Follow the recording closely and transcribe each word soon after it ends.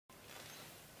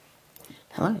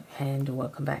Hello and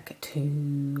welcome back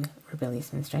to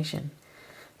Rebellious Menstruation.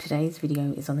 Today's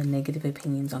video is on the negative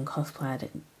opinions on cloth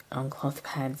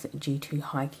pads due to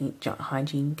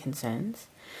hygiene concerns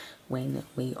when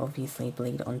we obviously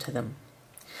bleed onto them.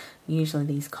 Usually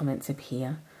these comments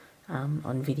appear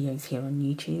on videos here on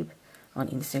YouTube, on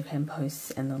Instagram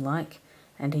posts and the like,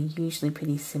 and are usually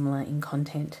pretty similar in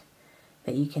content.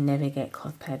 That you can never get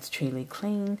cloth pads truly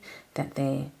clean, that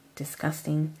they're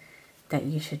disgusting, that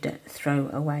you should throw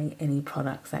away any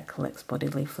products that collects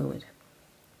bodily fluid.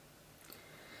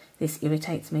 This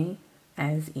irritates me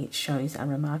as it shows a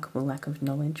remarkable lack of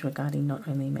knowledge regarding not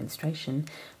only menstruation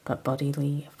but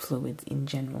bodily fluids in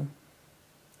general.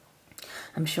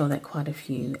 I'm sure that quite a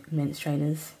few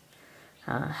menstruators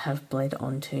have bled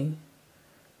onto,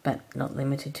 but not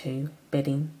limited to,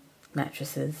 bedding,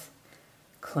 mattresses,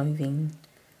 clothing,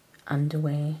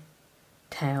 underwear,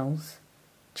 towels,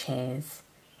 chairs,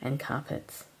 and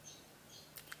carpets.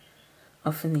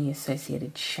 Often the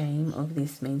associated shame of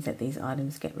this means that these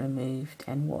items get removed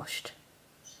and washed.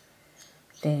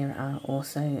 There are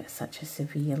also such a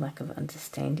severe lack of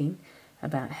understanding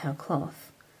about how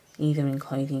cloth, either in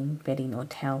clothing, bedding or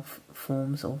towel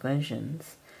forms or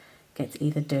versions, gets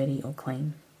either dirty or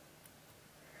clean.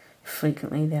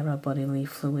 Frequently there are bodily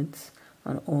fluids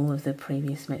on all of the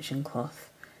previous mentioned cloth,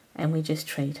 and we just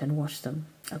treat and wash them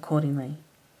accordingly.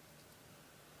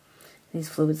 These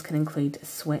fluids can include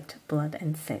sweat, blood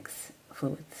and sex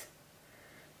fluids.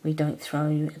 We don't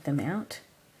throw them out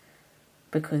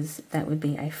because that would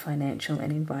be a financial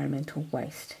and environmental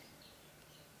waste.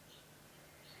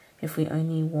 If we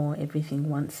only wore everything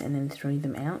once and then threw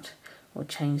them out, or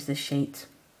changed the sheets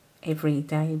every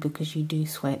day because you do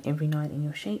sweat every night in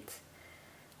your sheets,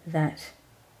 that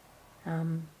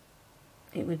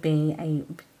it would be a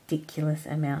ridiculous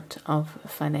amount of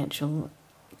financial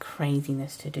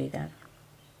craziness to do that.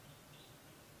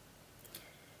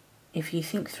 If you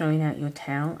think throwing out your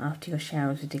towel after your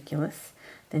shower is ridiculous,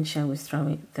 then so is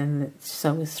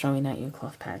throwing out your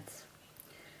cloth pads.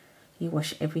 You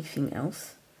wash everything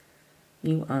else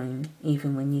you own,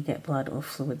 even when you get blood or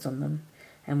fluids on them,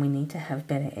 and we need to have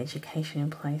better education in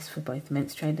place for both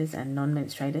menstruators and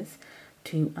non-menstruators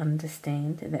to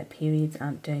understand that periods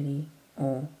aren't dirty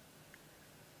or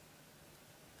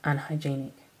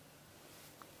unhygienic.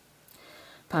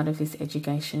 Part of this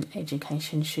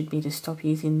education should be to stop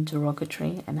using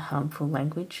derogatory and harmful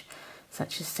language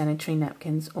such as sanitary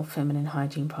napkins or feminine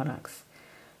hygiene products,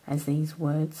 as these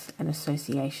words and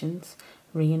associations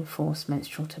reinforce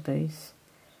menstrual taboos,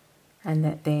 and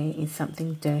that there is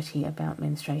something dirty about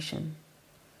menstruation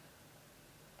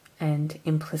and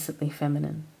implicitly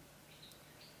feminine.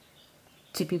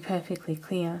 To be perfectly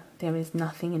clear, there is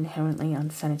nothing inherently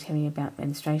unsanitary about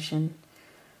menstruation,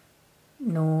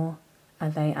 nor are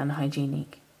they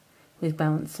unhygienic. With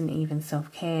balance and even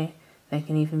self-care, they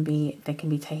can be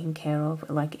taken care of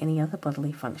like any other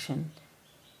bodily function.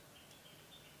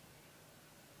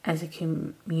 As a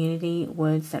community,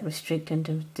 words that restrict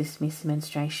and dismiss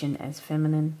menstruation as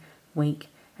feminine, weak,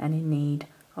 and in need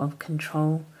of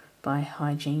control by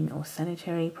hygiene or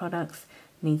sanitary products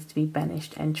needs to be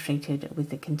banished and treated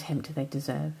with the contempt they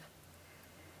deserve.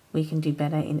 We can do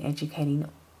better in educating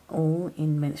all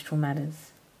in menstrual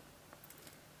matters.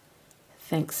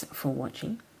 Thanks for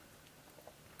watching.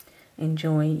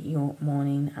 Enjoy your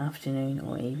morning, afternoon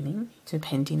or evening,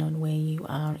 depending on where you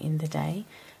are in the day,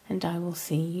 and I will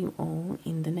see you all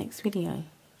in the next video.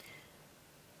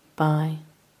 Bye.